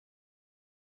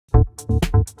The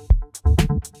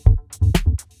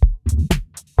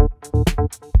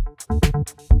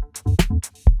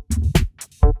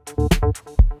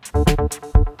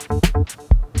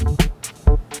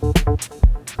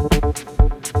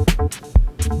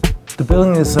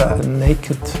building is a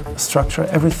naked structure.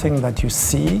 Everything that you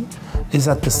see is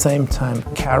at the same time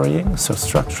carrying, so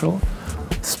structural,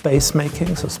 space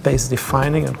making, so space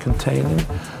defining and containing.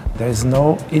 There is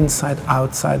no inside,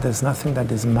 outside, there's nothing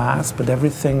that is mass, but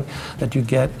everything that you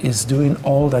get is doing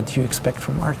all that you expect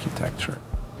from architecture.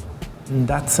 In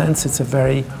that sense, it's a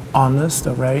very honest,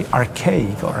 a very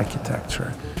archaic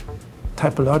architecture.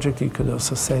 Typologically, you could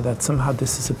also say that somehow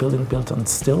this is a building built on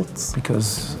stilts,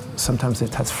 because sometimes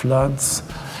it has floods,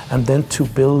 and then to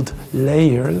build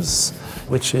layers,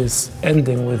 which is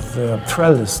ending with a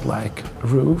trellis-like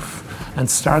roof, and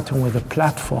starting with a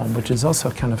platform, which is also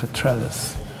kind of a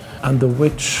trellis, under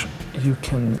which you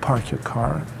can park your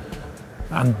car.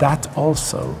 And that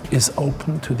also is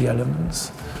open to the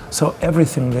elements. So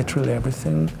everything, literally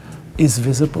everything, is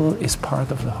visible, is part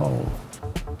of the whole.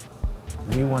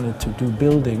 We wanted to do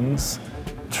buildings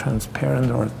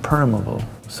transparent or permeable,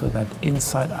 so that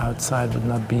inside, outside would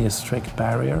not be a strict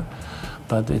barrier,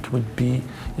 but it would be,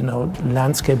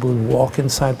 landscape will walk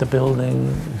inside the building.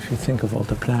 If you think of all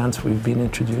the plants we've been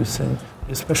introducing,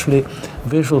 especially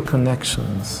visual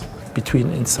connections between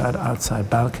inside, outside,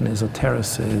 balconies or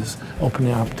terraces,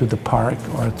 opening up to the park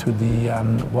or to the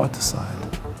waterside.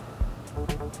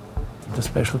 The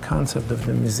special concept of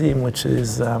the museum, which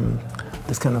is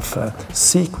this kind of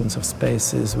sequence of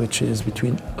spaces, which is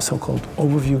between so-called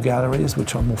overview galleries,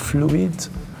 which are more fluid,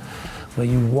 where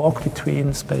you walk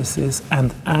between spaces,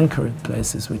 and anchored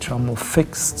places, which are more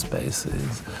fixed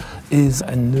spaces, is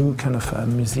a new kind of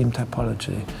museum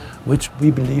typology, which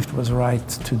we believed was right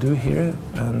to do here.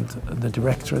 And the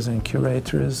directors and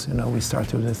curators, we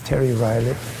started with Terry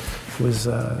Riley, who was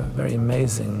a very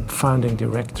amazing founding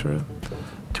director,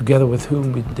 together with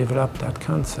whom we developed that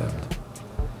concept.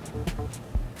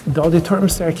 The auditorium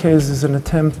staircase is an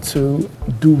attempt to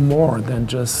do more than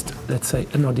just, let's say,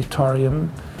 an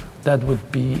auditorium. That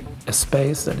would be a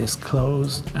space that is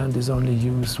closed and is only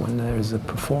used when there is a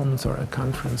performance or a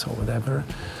conference or whatever.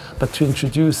 But to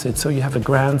introduce it, so you have a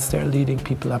grand stair leading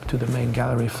people up to the main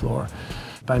gallery floor.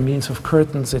 By means of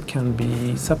curtains, it can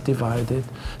be subdivided,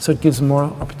 so it gives more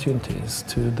opportunities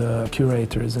to the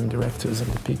curators and directors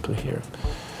and the people here.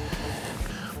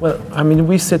 Well,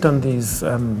 we sit on these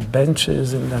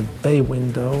benches in that bay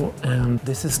window, and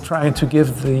this is trying to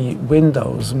give the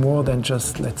windows more than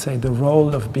just, let's say, the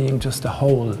role of being just a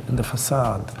hole in the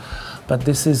facade. But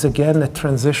this is, again, a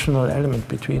transitional element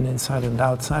between inside and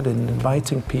outside, and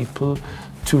inviting people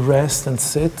to rest and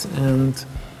sit and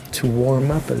to warm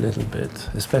up a little bit,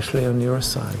 especially on your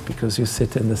side, because you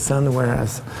sit in the sun,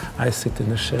 whereas I sit in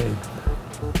the shade.